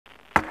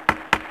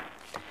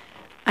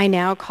I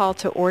now call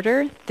to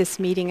order this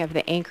meeting of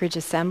the Anchorage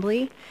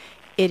Assembly.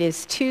 It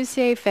is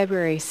Tuesday,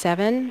 February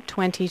 7,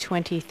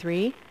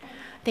 2023.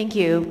 Thank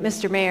you.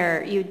 Mr.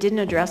 Mayor, you didn't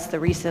address the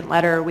recent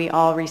letter we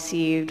all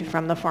received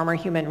from the former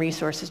Human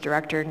Resources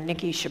Director,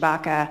 Nikki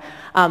Shabaka.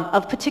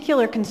 Of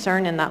particular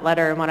concern in that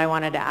letter, and what I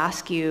wanted to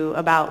ask you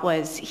about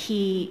was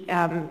he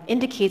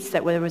indicates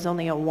that there was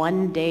only a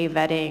one-day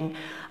vetting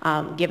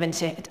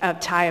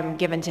time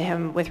given to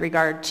him with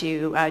regard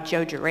to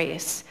Joe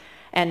Gerace.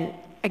 And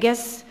I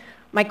guess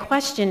my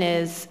question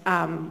is,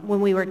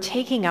 when we were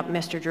taking up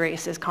Mr.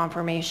 Gerace's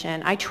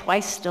confirmation, I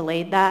twice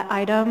delayed that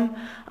item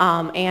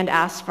and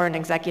asked for an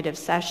executive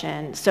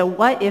session. So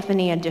what, if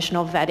any,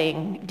 additional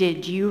vetting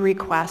did you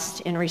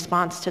request in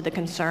response to the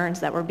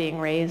concerns that were being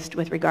raised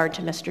with regard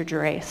to Mr.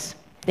 Gerace?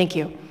 Thank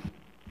you.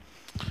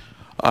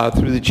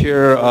 Through the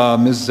chair,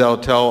 Ms.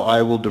 Zautel,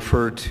 I will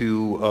defer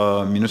to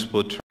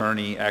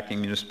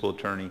acting municipal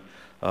attorney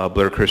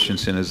Blair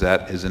Christensen, as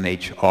that is an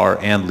HR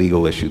and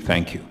legal issue.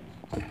 Thank you.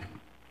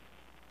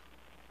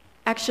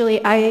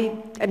 Actually, I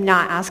am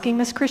not asking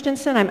Ms.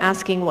 Christensen. I'm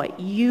asking what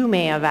you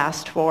may have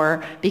asked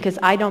for, because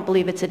I don't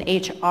believe it's an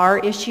HR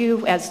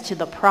issue as to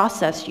the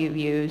process you've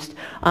used,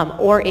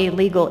 or a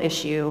legal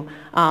issue.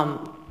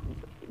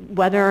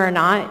 Whether or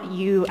not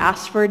you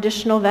asked for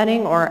additional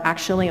vetting or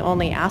actually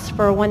only asked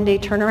for a one-day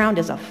turnaround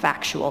is a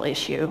factual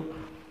issue.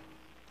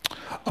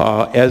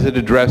 As it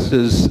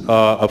addresses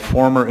a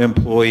former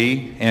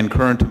employee and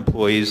current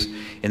employees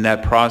in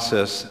that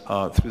process,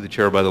 through the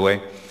chair, by the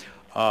way,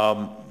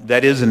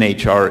 that is an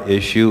HR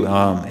issue,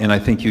 and I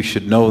think you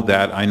should know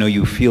that. I know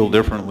you feel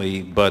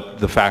differently, but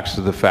the facts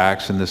are the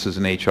facts, and this is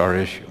an HR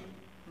issue.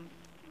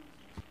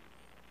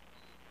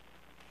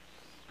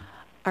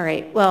 All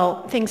right.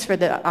 Well, thanks for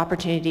the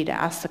opportunity to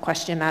ask the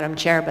question, Madam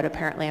Chair, but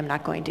apparently I'm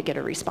not going to get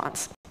a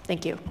response.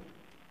 Thank you.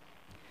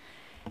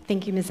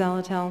 Thank you, Ms.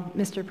 Zalatel.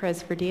 Mr.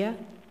 Perez-Verdia.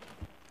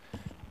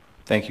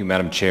 Thank you,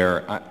 Madam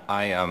Chair.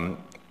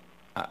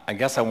 I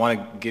guess I want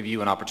to give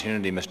you an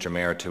opportunity, Mr.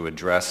 Mayor, to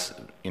address,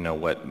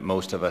 what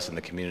most of us in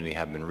the community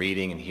have been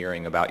reading and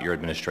hearing about your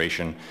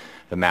administration,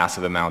 the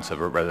massive amounts of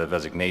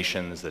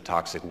resignations, the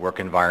toxic work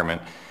environment.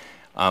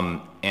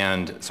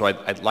 And so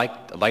I'd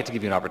like to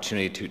give you an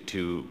opportunity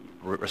to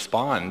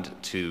respond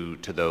to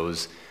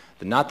those,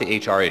 not the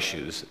HR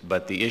issues,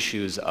 but the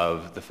issues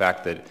of the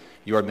fact that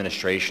your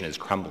administration is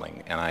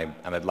crumbling. And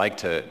I'd like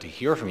to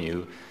hear from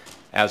you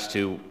as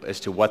to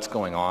what's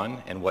going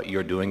on and what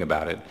you're doing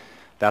about it.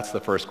 That's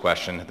the first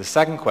question. The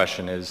second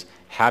question is,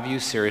 have you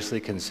seriously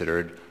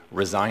considered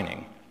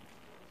resigning?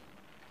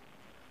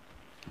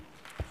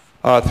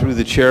 Through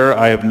the chair,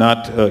 I have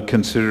not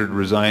considered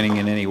resigning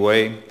in any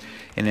way,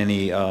 in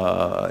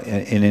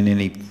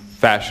any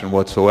fashion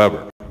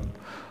whatsoever.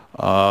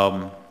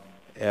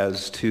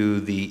 As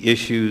to the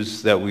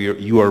issues that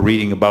you are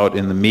reading about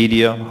in the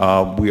media,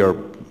 we are,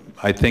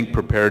 I think,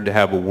 prepared to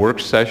have a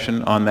work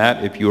session on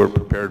that if you are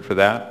prepared for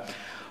that.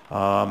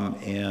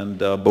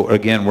 But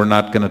again, we're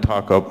not going to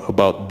talk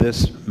about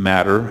this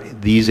matter,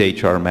 these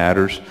HR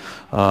matters,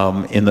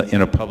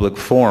 in a public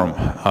forum.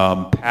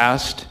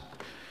 Past,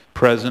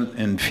 present,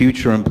 and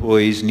future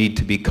employees need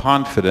to be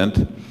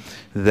confident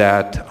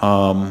that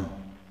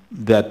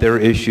that their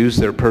issues,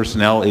 their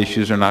personnel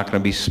issues, are not going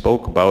to be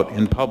spoke about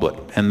in public,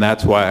 and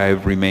that's why I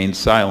have remained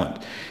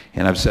silent.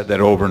 And I've said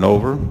that over and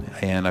over,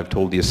 and I've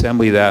told the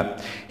Assembly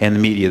that, and the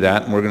media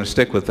that, and we're going to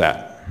stick with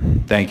that.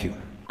 Thank you.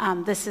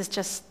 This is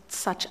just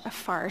such a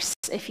farce.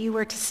 If you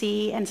were to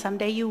see, and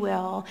someday you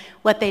will,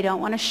 what they don't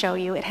want to show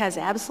you, it has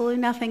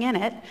absolutely nothing in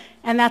it,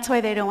 and that's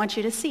why they don't want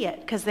you to see it,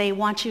 because they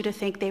want you to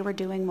think they were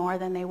doing more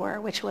than they were,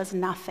 which was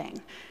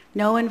nothing.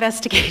 No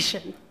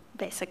investigation,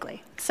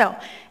 basically. So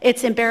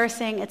it's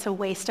embarrassing, it's a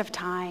waste of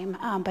time,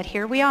 but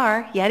here we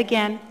are, yet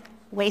again,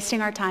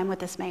 wasting our time with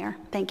this mayor.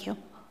 Thank you.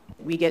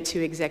 We get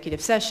to executive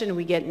session,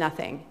 we get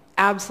nothing.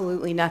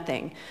 Absolutely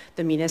nothing.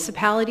 The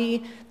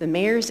municipality, the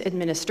mayor's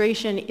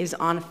administration is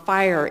on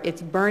fire.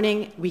 It's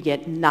burning. We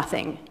get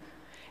nothing.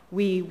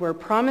 We were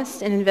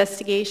promised an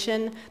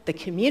investigation. The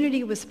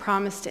community was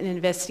promised an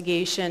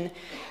investigation,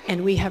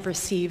 and we have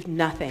received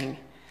nothing.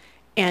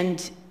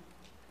 And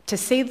to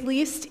say the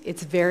least,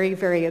 it's very,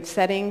 very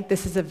upsetting.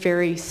 This is a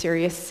very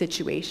serious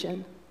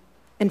situation.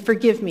 And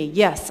forgive me,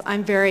 yes,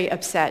 I'm very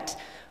upset.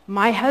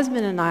 My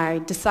husband and I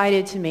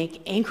decided to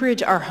make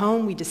Anchorage our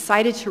home. We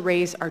decided to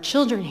raise our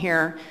children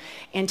here.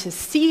 And to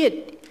see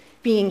it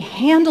being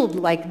handled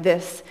like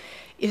this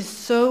is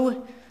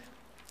so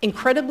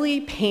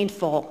incredibly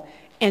painful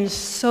and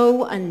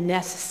so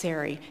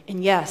unnecessary.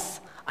 And yes,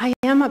 I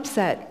am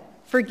upset.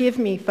 Forgive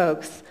me,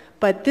 folks.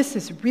 But this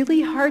is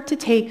really hard to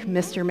take,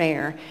 Mr.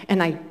 Mayor,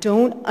 and I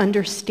don't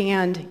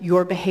understand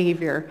your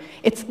behavior.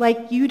 It's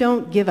like you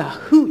don't give a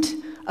hoot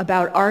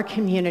about our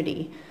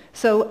community.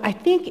 So I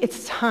think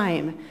it's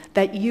time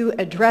that you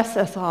address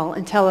us all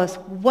and tell us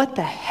what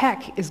the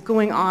heck is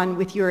going on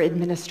with your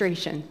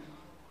administration.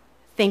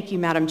 Thank you,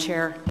 Madam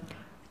Chair.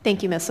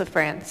 Thank you, Ms.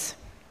 LaFrance.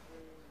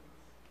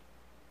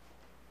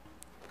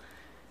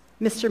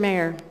 Mr.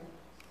 Mayor.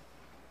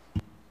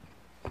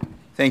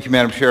 Thank you,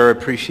 Madam Chair. I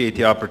appreciate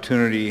the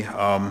opportunity.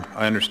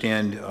 I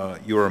understand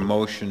your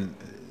emotion.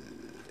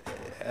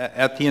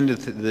 At the end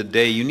of the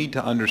day, you need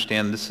to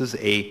understand this is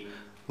a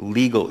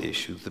legal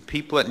issue. The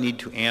people that need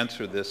to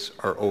answer this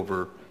are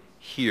over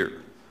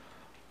here.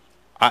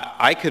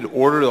 I could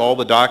order all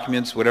the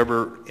documents,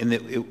 whatever, and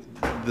the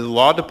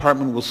law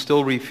department will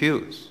still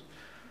refuse.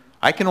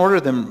 I can order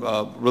them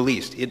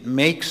released. It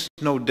makes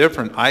no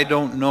difference. I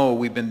don't know.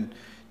 We've been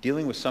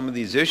dealing with some of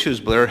these issues,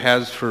 Blair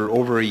has for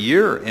over a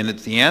year, and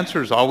the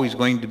answer is always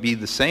going to be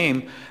the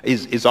same,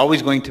 is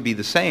always going to be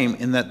the same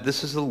in that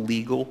this is a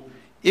legal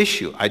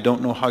issue. I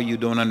don't know how you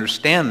don't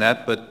understand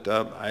that, but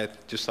I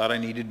just thought I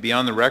needed to be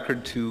on the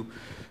record to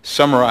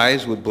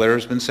summarize what Blair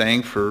has been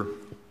saying for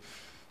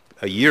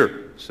a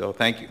year. So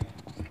thank you.